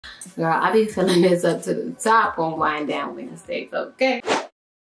Girl, I be filling this up to the top on Wind Down Wednesdays, okay?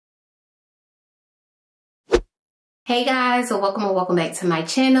 Hey guys, so welcome and welcome back to my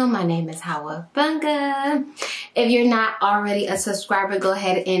channel. My name is Hawabunga. If you're not already a subscriber, go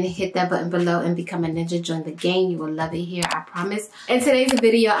ahead and hit that button below and become a ninja. Join the gang. You will love it here, I promise. In today's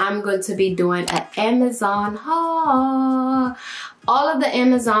video, I'm going to be doing an Amazon haul. All of the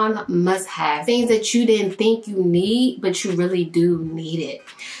Amazon must-have. Things that you didn't think you need, but you really do need it.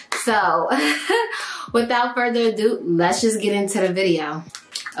 So, without further ado, let's just get into the video.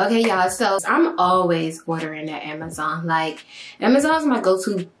 Okay, y'all, so I'm always ordering at Amazon. Like, Amazon's my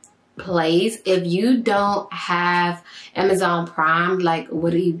go-to place. If you don't have Amazon Prime, like,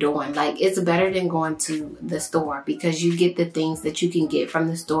 what are you doing? Like, it's better than going to the store because you get the things that you can get from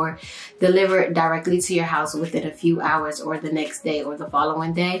the store delivered directly to your house within a few hours or the next day or the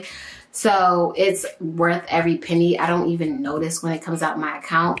following day. So it's worth every penny. I don't even notice when it comes out my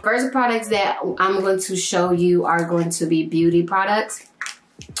account. First products that I'm going to show you are going to be beauty products.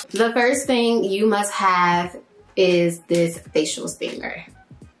 The first thing you must have is this facial steamer.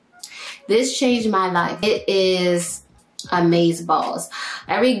 This changed my life. It is amaze balls.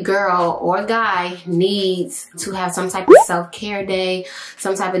 Every girl or guy needs to have some type of self-care day,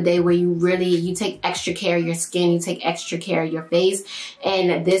 some type of day where you take extra care of your skin, you take extra care of your face,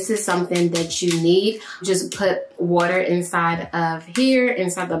 and this is something that you need. Just put water inside of here,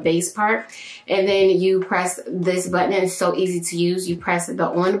 inside the base part, and then you press this button. It's so easy to use. You press the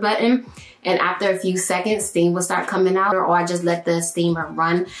on button, and after a few seconds, steam will start coming out, or I just let the steamer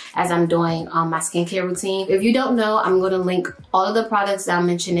run as I'm doing my skincare routine. If you don't know, I'm going to link all of the products that I'm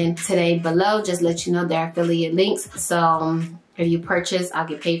mentioning today below. Just let you know they're affiliate links. So if you purchase, I'll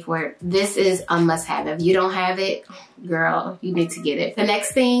get paid for it. This is a must-have. If you don't have it, girl, you need to get it. The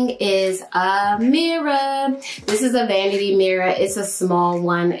next thing is a mirror. This is a vanity mirror. It's a small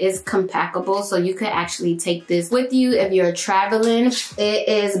one. It's compactable, so you could actually take this with you if you're traveling. It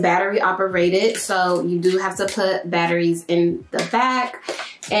is battery operated, so you do have to put batteries in the back.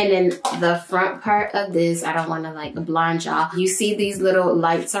 And then the front part of this, I don't want to like blind y'all. You see these little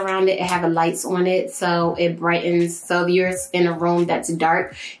lights around it. It have lights on it, so it brightens. So if you're in a room that's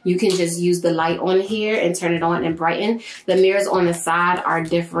dark, you can just use the light on here and turn it on and brighten. The mirrors on the side are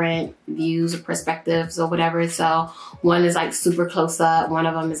different views or perspectives or whatever. So one is like super close up. One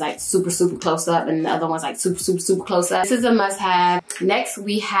of them is like super close up. And the other one's like super close up. This is a must have. Next,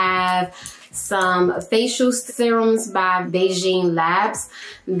 we have some facial serums by Beijing Labs.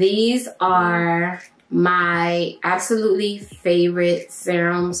 These are my absolutely favorite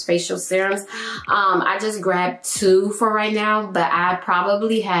serums, facial serums. I just grabbed 2 for right now, but I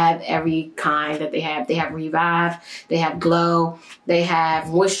probably have every kind that they have. They have Revive, they have Glow, they have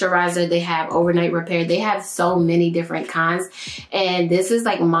Moisturizer, they have Overnight Repair. They have so many different kinds, and this is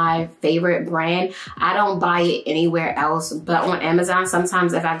like my favorite brand. I don't buy it anywhere else but on Amazon.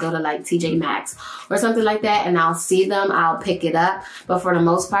 Sometimes if I go to like TJ Maxx or something like that and I'll see them, I'll pick it up. But for the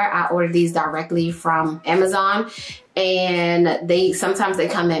most part, I order these directly from Amazon, and sometimes they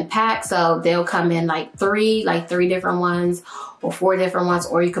come in packs, so they'll come in like three different ones or 4 different ones,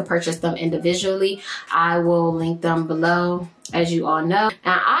 or you could purchase them individually. I will link them below, as you all know.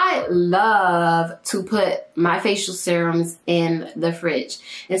 Now, I love to put my facial serums in the fridge.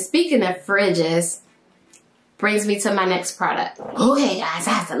 And speaking of fridges, brings me to my next product. Okay, guys,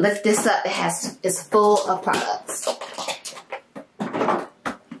 I have to lift this up. It's full of products.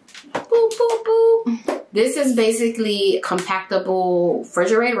 Boop, boop, boop. This is basically compactable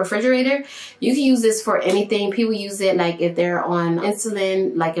refrigerator. You can use this for anything. People use it like if they're on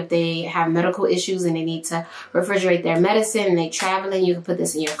insulin, like if they have medical issues and they need to refrigerate their medicine and they're traveling, you can put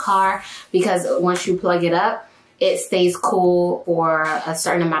this in your car because once you plug it up, it stays cool for a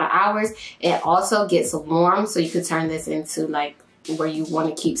certain amount of hours. It also gets warm, so you could turn this into like where you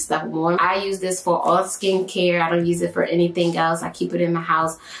want to keep stuff warm. I use this for all skincare. I don't use it for anything else. I keep it in my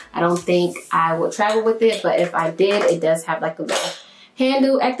house. I don't think I will travel with it, but if I did, it does have like a little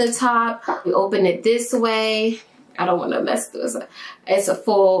handle at the top. You open it this way. I don't want to mess this up. It's a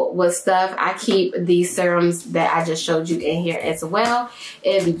full with stuff. I keep these serums that I just showed you in here as well.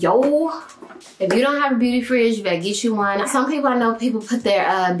 If you don't have a beauty fridge, you better get you one. Some people, I know people put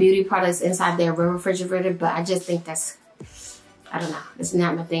their beauty products inside their refrigerator, but I just think that's, I don't know. It's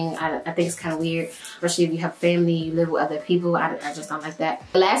not my thing. I think it's kind of weird, especially if you have family, you live with other people. I just don't like that.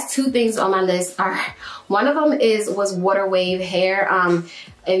 The last 2 things on my list are, one of them was water wave hair.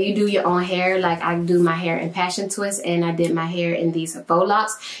 If you do your own hair, like I do my hair in passion twist and I did my hair in these faux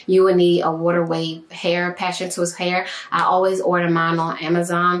locks, you will need a water wave hair, passion twist hair. I always order mine on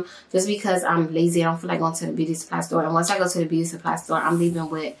Amazon just because I'm lazy. I don't feel like going to the beauty supply store. And once I go to the beauty supply store, I'm leaving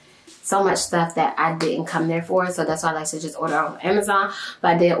with so much stuff that I didn't come there for. So that's why I like to just order on Amazon.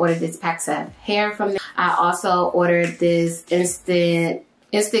 But I did order this packs of hair from them. I also ordered this instant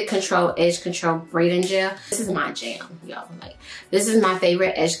control edge control braiding gel. This is my jam, y'all. Like, this is my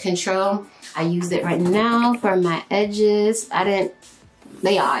favorite edge control. I use it right now for my edges.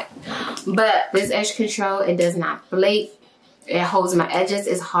 They are. But this edge control, it does not flake. It holds my edges.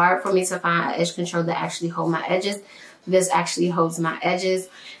 It's hard for me to find an edge control that actually hold my edges. This actually holds my edges,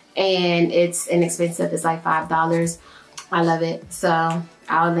 and it's inexpensive. It's like $5. I love it. So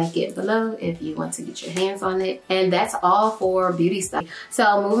I'll link it below if you want to get your hands on it. And that's all for beauty stuff.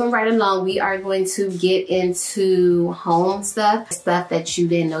 So moving right along, we are going to get into home stuff that you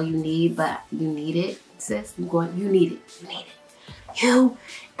didn't know you need, but you need it, sis. You need it. You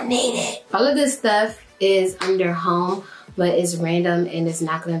need it. All of this stuff is under home, but it's random and it's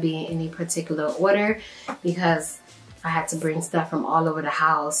not going to be in any particular order because I had to bring stuff from all over the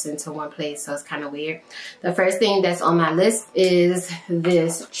house into one place, so it's kind of weird. The first thing that's on my list is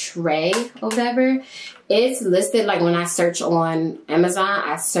this tray or whatever. It's listed, like when I search on Amazon,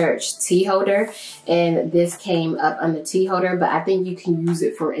 I search tea holder, and this came up under tea holder, but I think you can use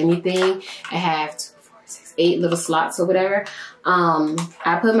it for anything. I have 2, 4, 6, 8 little slots or whatever.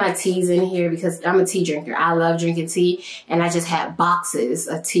 I put my teas in here because I'm a tea drinker. I love drinking tea, and I just had boxes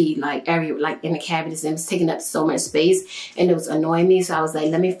of tea like in the cabinets, and it was taking up so much space and it was annoying me. So I was like,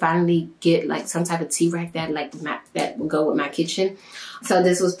 let me finally get like some type of tea rack that that would go with my kitchen. So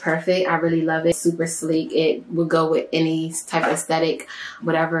this was perfect. I really love it. Super sleek. It would go with any type of aesthetic,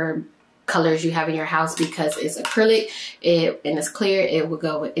 whatever colors you have in your house, because it's acrylic and it's clear. It would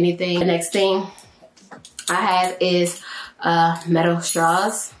go with anything. The next thing I have is metal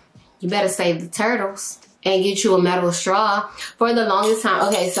straws. You better save the turtles and get you a metal straw. For the longest time,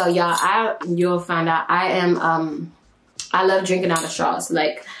 okay, so y'all, you'll find out I love drinking out of straws.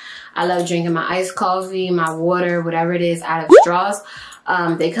 Like, I love drinking my iced coffee, my water, whatever it is, out of straws.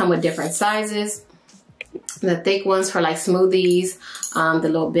 They come with different sizes. The thick ones for like smoothies, the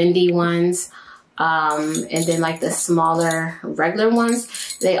little bendy ones, and then like the smaller regular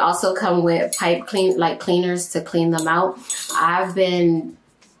ones. They also come with pipe cleaners to clean them out. I've been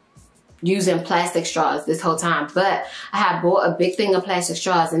using plastic straws this whole time, but I had bought a big thing of plastic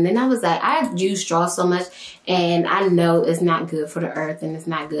straws, and then I was like, I use straws so much and I know it's not good for the earth and it's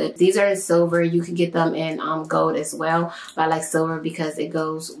not good. These are in silver. You can get them in gold as well, but I like silver because it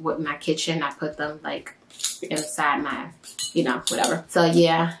goes with my kitchen. I put them like inside my, whatever. So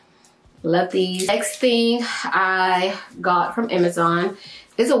yeah, love these. Next thing I got from Amazon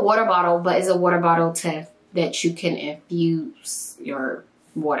is a water bottle, but it's a water bottle that you can infuse your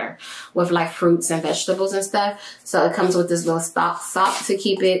water with like fruits and vegetables and stuff. So it comes with this little stock sock to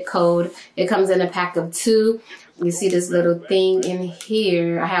keep it cold. It comes in a pack of 2. You see this little thing in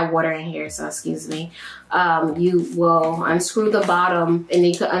here. I have water in here, so excuse me. You will unscrew the bottom, and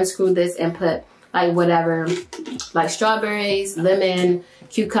you can unscrew this and put like whatever, like strawberries, lemon,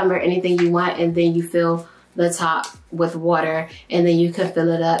 cucumber, anything you want, and then you fill the top with water, and then you can fill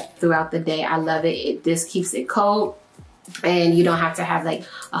it up throughout the day. I love it. This keeps it cold, and you don't have to have like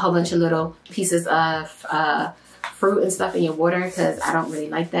a whole bunch of little pieces of fruit and stuff in your water, because I don't really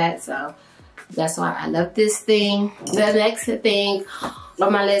like that. So that's why I love this thing. The next thing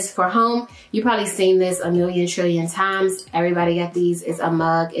on my list for home, you probably seen this a million trillion times. Everybody got these. It's a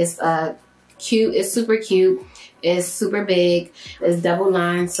mug. It's cute. It's super cute. It's super big. It's double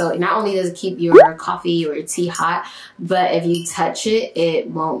lined, so not only does it keep your coffee or your tea hot, but if you touch it, it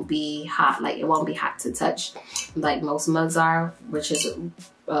won't be hot. Like, it won't be hot to touch like most mugs are, which is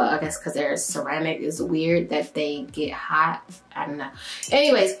I guess because they're ceramic. It's weird that they get hot. I don't know.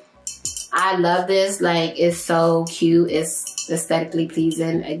 Anyways, I love this. Like, it's so cute. It's aesthetically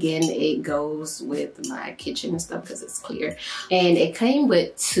pleasing. Again, it goes with my kitchen and stuff because it's clear. And it came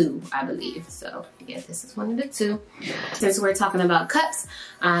with 2, I believe. So yeah, this is one of the 2. Since we're talking about cups,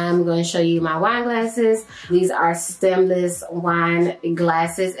 I'm going to show you my wine glasses. These are stemless wine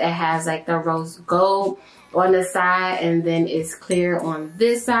glasses. It has like the rose gold on the side, and then it's clear on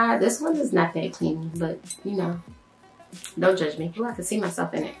this side. This one is not that clean, but don't judge me. Ooh, I can see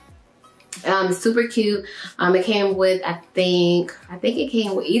myself in it. Super cute. It came with, I think it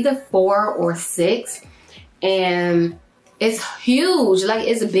came with either 4 or 6, and it's huge. Like,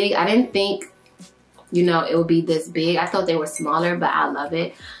 it's big. I didn't think, it would be this big. I thought they were smaller, but I love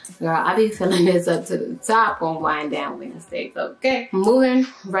it. Girl, I be filling this up to the top on Wind Down Wednesdays. Okay, moving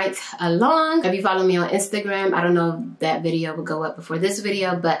right along. If you follow me on Instagram, I don't know if that video will go up before this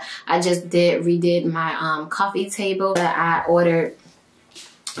video, but I just redid my coffee table that I ordered.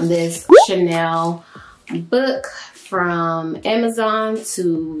 This Chanel book from Amazon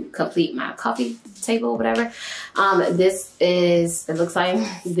to complete my coffee table, whatever. This is, it looks like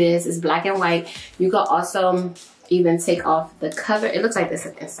this is black and white. You can also even take off the cover. It looks like this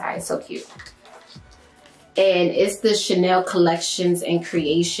inside. It's so cute. And it's the Chanel Collections and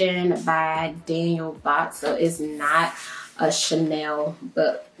Creation by Daniel Bott. So it's not a Chanel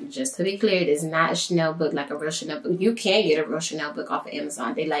book. Just to be clear, it is not a Chanel book, like a real Chanel book. You can get a real Chanel book off of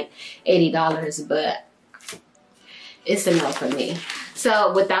Amazon. They like $80, but it's a no for me.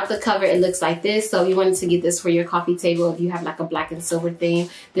 So without the cover, it looks like this. So if you wanted to get this for your coffee table, if you have like a black and silver theme,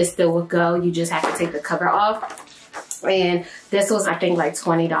 this still would go. You just have to take the cover off. And this was, I think, like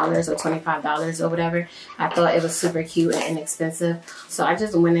 $20 or $25 or whatever. I thought it was super cute and inexpensive. So I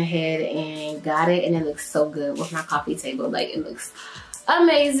just went ahead and got it. And it looks so good with my coffee table. Like, it looks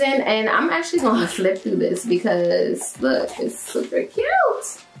amazing. And I'm actually going to flip through this because, look, it's super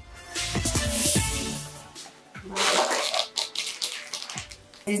cute.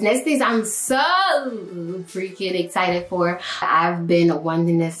 These next things I'm so freaking excited for. I've been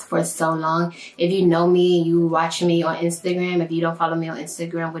wanting this for so long. If you know me, you watch me on Instagram. If you don't follow me on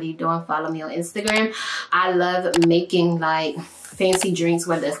Instagram, what are you doing? Follow me on Instagram. I love making like fancy drinks,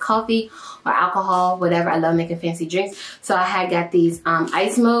 whether it's coffee or alcohol, whatever. I love making fancy drinks. So I had got these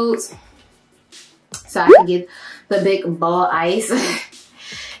ice modes. So I can get the big ball ice.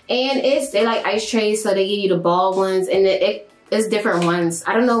 And they're like ice trays, so they give you the ball ones, and it's different ones.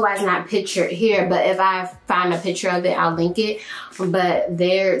 I don't know why it's not pictured here, but if I find a picture of it, I'll link it. But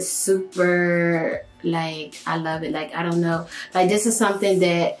they're super, like, I love it. Like, I don't know. Like, this is something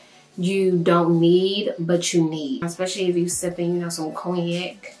that you don't need, but you need. Especially if you're sipping, you know, some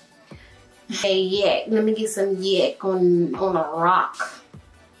cognac. Hey, yak. Let me get some yak on a rock.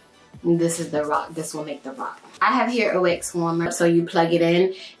 And this is the rock. This will make the rock. I have here a wax warmer. So you plug it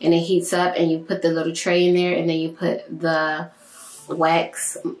in and it heats up and you put the little tray in there and then you put the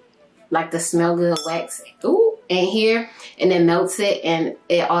wax, like the smell good wax, in here, and it melts it, and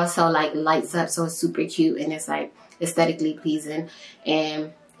it also like lights up, so it's super cute and it's like aesthetically pleasing.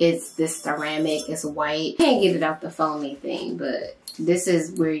 And it's this ceramic, it's white. Can't get it out the foamy thing, but this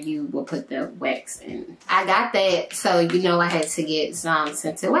is where you will put the wax in. I got that, so you know I had to get some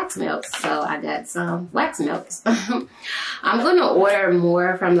scented wax melts, so I got some wax melts. I'm gonna order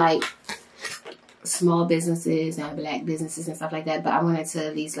more from like small businesses and black businesses and stuff like that, but I wanted to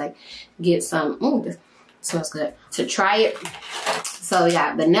at least like get some. Ooh, this smells good, to try it. So we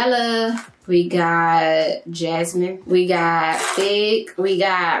got vanilla, we got jasmine, we got fig, we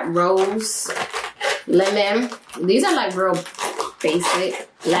got rose, lemon. These are like real basic.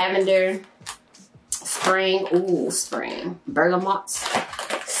 Lavender, spring, ooh, spring, bergamot,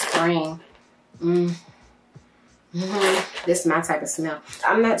 spring. This is my type of smell.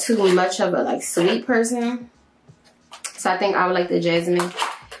 I'm not too much of a like sweet person, so I think I would like the jasmine,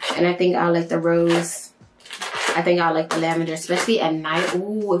 and I think I would like the rose. I think I like the lavender, especially at night.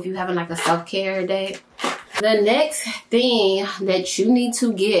 Ooh, if you're having like a self-care day. The next thing that you need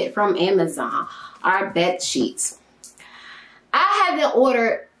to get from Amazon are bed sheets. I haven't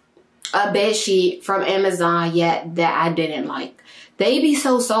ordered a bed sheet from Amazon yet that I didn't like. They be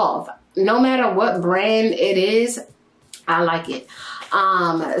so soft. No matter what brand it is, I like it.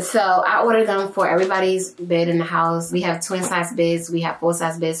 So I ordered them for everybody's bed in the house. We have twin size beds, we have full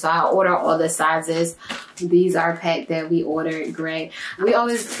size beds, so I order all the sizes. These are packed that we ordered gray. We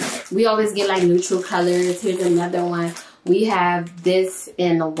always get like neutral colors. Here's another one. We have this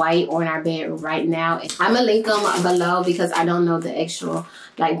in white on our bed right now. I'm gonna link them below because I don't know the actual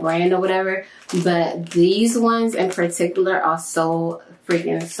like brand or whatever, but these ones in particular are so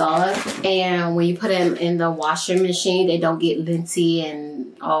freaking soft, and when you put them in the washing machine, they don't get linty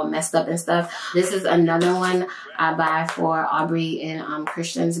and all messed up and stuff. This is another one I buy for Aubrey and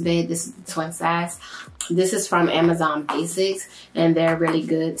Christian's bed. This is the twin size. This is from Amazon Basics, and they're really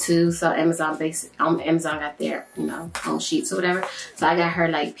good too. So Amazon got their, you know, own sheets or whatever. So I got her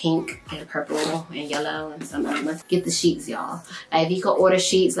like pink and purple and yellow and some other ones. Get the sheets, y'all. Like if you could order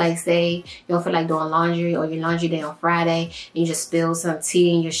sheets, like say you don't feel like doing laundry or your laundry day on Friday, and you just spill some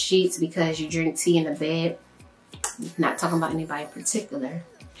tea in your sheets because you drink tea in the bed. Not talking about anybody in particular.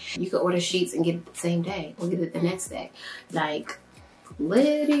 You could order sheets and get it the same day or get it the next day. Like,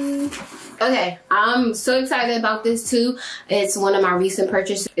 Liddy. Okay, I'm so excited about this too. It's one of my recent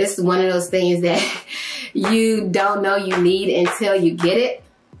purchases. It's one of those things that you don't know you need until you get it.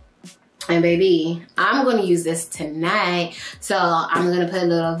 And baby, I'm gonna use this tonight. So I'm gonna put a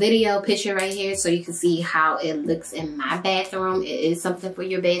little video picture right here so you can see how it looks in my bathroom. It is something for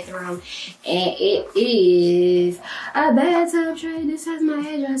your bathroom. And it is a bathtub tray. This has my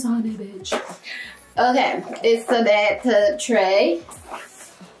address on it, bitch. Okay, it's a bathtub tray.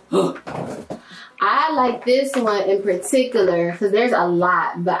 I like this one in particular because there's a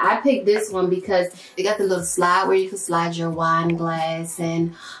lot, but I picked this one because it got the little slide where you can slide your wine glass,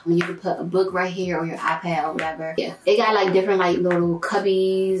 and you can put a book right here or your iPad or whatever. Yeah, it got like different like little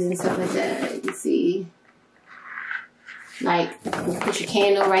cubbies and stuff like that. You can see, like you can put your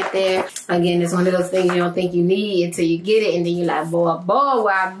candle right there. Again, it's one of those things you don't think you need until you get it, and then you're like, boy,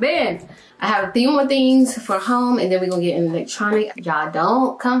 where I been? I have a few more things for home, and then we're gonna get an electronic. Y'all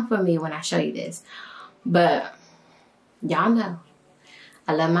don't come for me when I show you this, but y'all know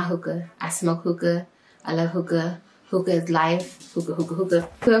I love my hookah. I smoke hookah. I love hookah. Hookah is life. Hookah, hookah, hookah,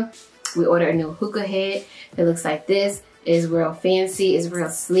 hookah. We ordered a new hookah head. It looks like this. It's real fancy. It's real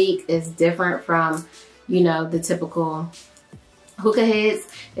sleek. It's different from, you know, the typical hookah heads.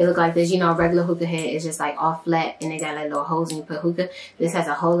 It look like this. You know, regular hookah head is just like all flat, and they got like little holes when you put hookah. This has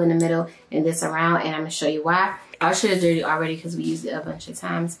a hole in the middle and this around, and I'm gonna show you why. I'll show you dirty already because we used it a bunch of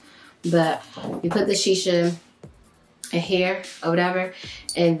times. But you put the shisha in here or whatever,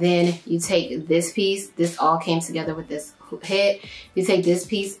 and then you take this piece. This all came together with this head. You take this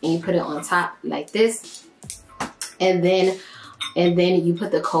piece and you put it on top like this, and then you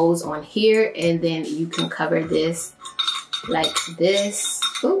put the coals on here, and then you can cover this like this.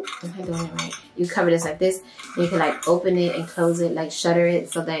 Ooh, am I doing it right? You cover this like this, and you can like open it and close it, like shutter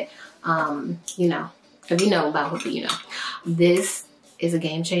it, so that you know, if you know about hookah, you know this is a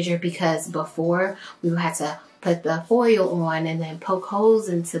game changer, because before we had to put the foil on and then poke holes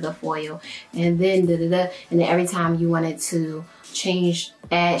into the foil, and then and then every time you wanted to change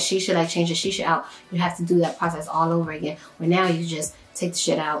shisha, like change the shisha out, you have to do that process all over again. Where now you just take the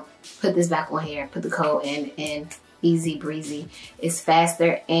shit out, put this back on here, put the coal in, and easy breezy. It's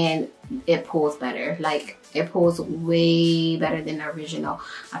faster and it pulls better. Like, it pulls way better than the original.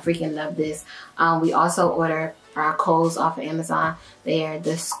 I freaking love this. We also order our coals off of Amazon. They are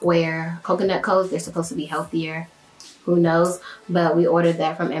the square coconut coals. They're supposed to be healthier. Who knows? But we ordered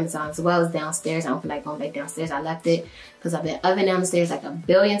that from Amazon as well. It's downstairs. I don't feel like going back downstairs. I left it because I've been oven downstairs like a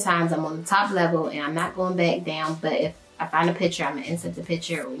billion times. I'm on the top level and I'm not going back down. But if I find a picture, I'm going to insert the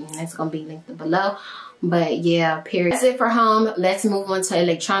picture, and it's going to be linked below. But yeah, period. That's it for home. Let's move on to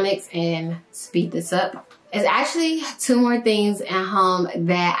electronics and speed this up. There's actually two more things at home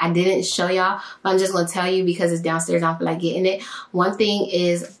that I didn't show y'all, but I'm just going to tell you because it's downstairs. I don't feel like getting it. One thing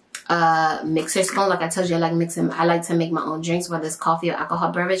is a mixer spoon. Like I told you, I like mixing. I like to make my own drinks, whether it's coffee or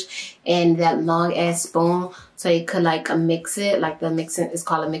alcohol beverage, and that long ass spoon so you could like mix it. Like the mixing is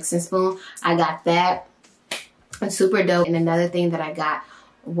called a mixing spoon. I got that. It's super dope. And another thing that I got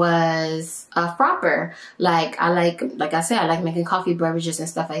was a frapper. Like I said, I like making coffee beverages and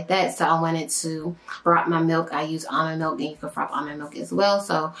stuff like that. So I wanted to frap my milk. I use almond milk, and you can frap almond milk as well.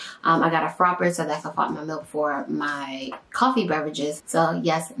 So I got a frapper so that I can frap my milk for my coffee beverages. So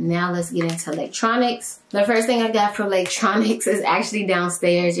yes, now let's get into electronics. The first thing I got for electronics is actually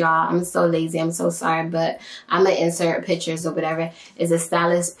downstairs, y'all. I'm so lazy. I'm so sorry, but I'm gonna insert pictures or whatever. It's a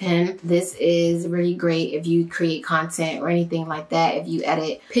stylus pen. This is really great if you create content or anything like that. If you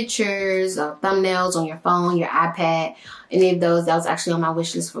edit pictures or thumbnails on your phone, your iPad, any of those. That was actually on my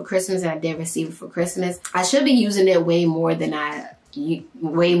wish list for Christmas, and I did receive it for Christmas. I should be using it way more than I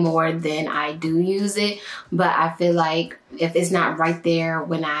do use it, but I feel like if it's not right there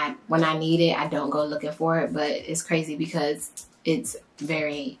when I need it, I don't go looking for it. But it's crazy because it's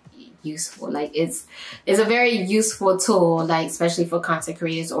very useful. Like it's a very useful tool, like especially for content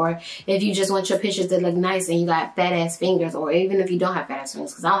creators, or if you just want your pictures to look nice and you got fat ass fingers, or even if you don't have fat ass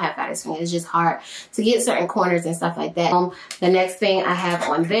fingers, because I don't have fat ass fingers. It's just hard to get certain corners and stuff like that. The next thing I have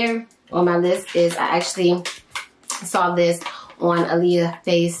on there on my list is I actually saw this on Aaliyah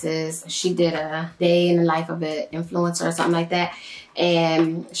Faces. She did a day in the life of an influencer or something like that,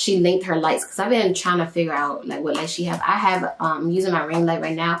 and she linked her lights, because I've been trying to figure out like what light she have. I have I'm using my ring light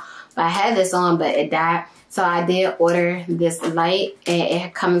right now, but I had this on but it died, so I did order this light, and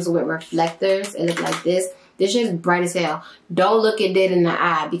it comes with reflectors. It looks like this. This shit's bright as hell. Don't look it dead in the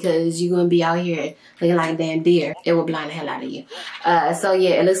eye, because you're gonna be out here looking like a damn deer. It will blind the hell out of you. So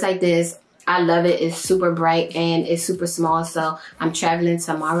yeah, it looks like this. I love it. It's super bright and it's super small. So I'm traveling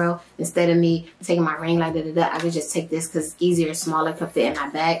tomorrow. Instead of me taking my ring light, I could just take this because it's easier, smaller, can fit in my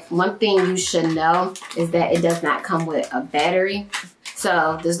bag. One thing you should know is that it does not come with a battery.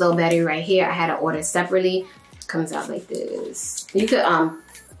 So this little battery right here, I had to order separately. It comes out like this. You could, I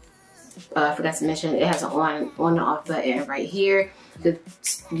forgot to mention, it has an on and off button right here. You could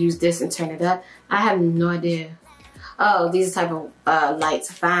use this and turn it up. I have no idea. Oh, these type of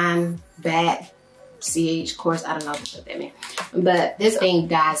lights, fine, bat, CH course. I don't know what that means. But this thing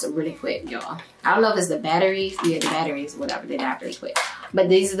dies really quick, y'all. I don't know if it's the batteries. Yeah, the batteries, whatever, they die really quick. But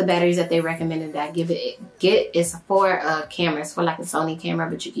these are the batteries that they recommended that I get. It's for cameras, for like a Sony camera,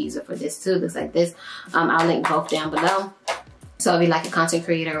 but you can use it for this too. Looks like this. I'll link both down below. So if you're like a content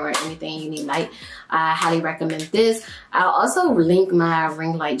creator or anything, you need light, I highly recommend this. I'll also link my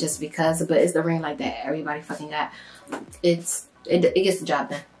ring light just because, but it's the ring light that everybody fucking got. It gets the job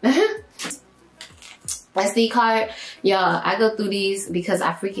done. SD card, y'all, I go through these because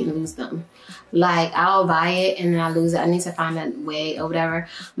I freaking lose them. Like, I'll buy it and then I lose it. I need to find a way or whatever.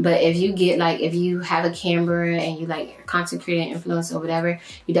 But if you get, like, if you have a camera and you like content creating influence or whatever,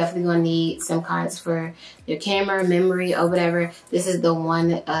 you're definitely gonna need SIM cards for your camera, memory or whatever. This is the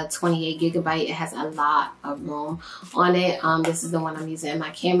one, 28 gigabyte. It has a lot of room on it. This is the one I'm using in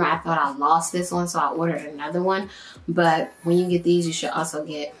my camera. I thought I lost this one, so I ordered another one. But when you get these, you should also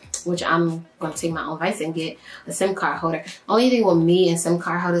get, which I'm gonna take my own advice and get a SIM card holder. Only thing with me and SIM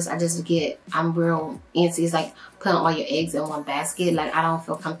card holders, I'm real antsy. It's like putting all your eggs in one basket. Like, I don't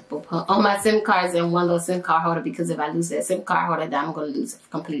feel comfortable putting all my SIM cards in one little SIM card holder, because if I lose that SIM card holder, then I'm gonna lose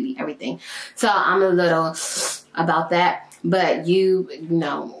completely everything. So I'm a little about that. But you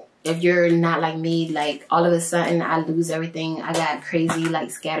know, if you're not like me, like all of a sudden I lose everything. I got crazy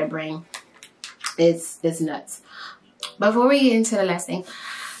like scatterbrain. It's nuts. Before we get into the last thing,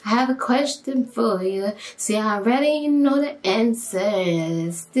 I have a question for you. See, I already know the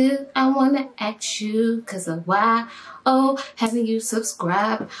answer. Still, I want to ask you, cause of why? Oh, haven't you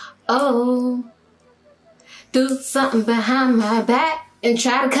subscribed? Oh, do something behind my back and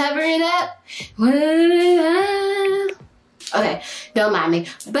try to cover it up. Okay, don't mind me.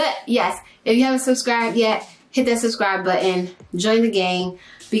 But yes, if you haven't subscribed yet, hit that subscribe button. Join the gang.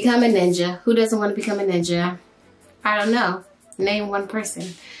 Become a ninja. Who doesn't want to become a ninja? I don't know. Name one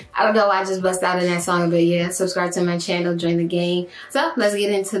person. I don't know why I just bust out in that song, but yeah, subscribe to my channel, join the gang. So let's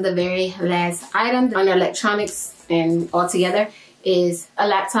get into the very last item on electronics and altogether is a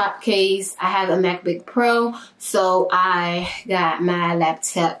laptop case. I have a MacBook Pro, so I got my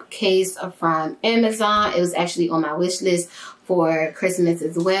laptop case from Amazon. It was actually on my wish list for Christmas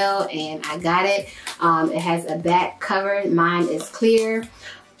as well, and I got it. It has a back cover. Mine is clear.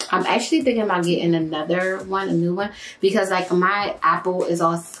 I'm actually thinking about getting another one, a new one, because like my Apple is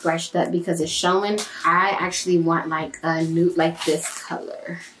all scratched up because it's showing. I actually want like a nude, like this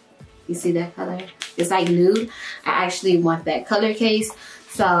color. You see that color? It's like nude. I actually want that color case.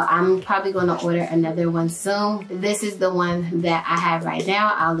 So I'm probably going to order another one soon. This is the one that I have right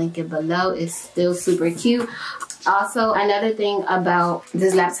now. I'll link it below. It's still super cute. Also, another thing about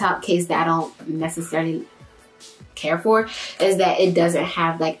this laptop case that I don't necessarily care for is that it doesn't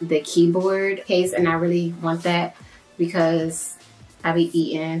have like the keyboard case, and I really want that because I be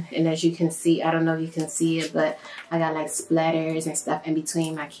eating, and as you can see, I don't know if you can see it, but I got like splatters and stuff in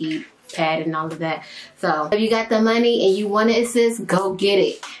between my keypad and all of that. So if you got the money and you want it, sis, go get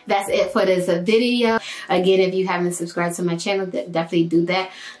it. That's it for this video. Again, if you haven't subscribed to my channel, definitely do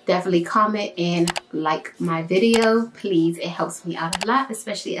that. Definitely comment and like my video, please. It helps me out a lot,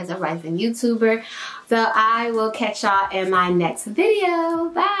 especially as a rising YouTuber. So I will catch y'all in my next video.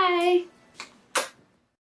 Bye.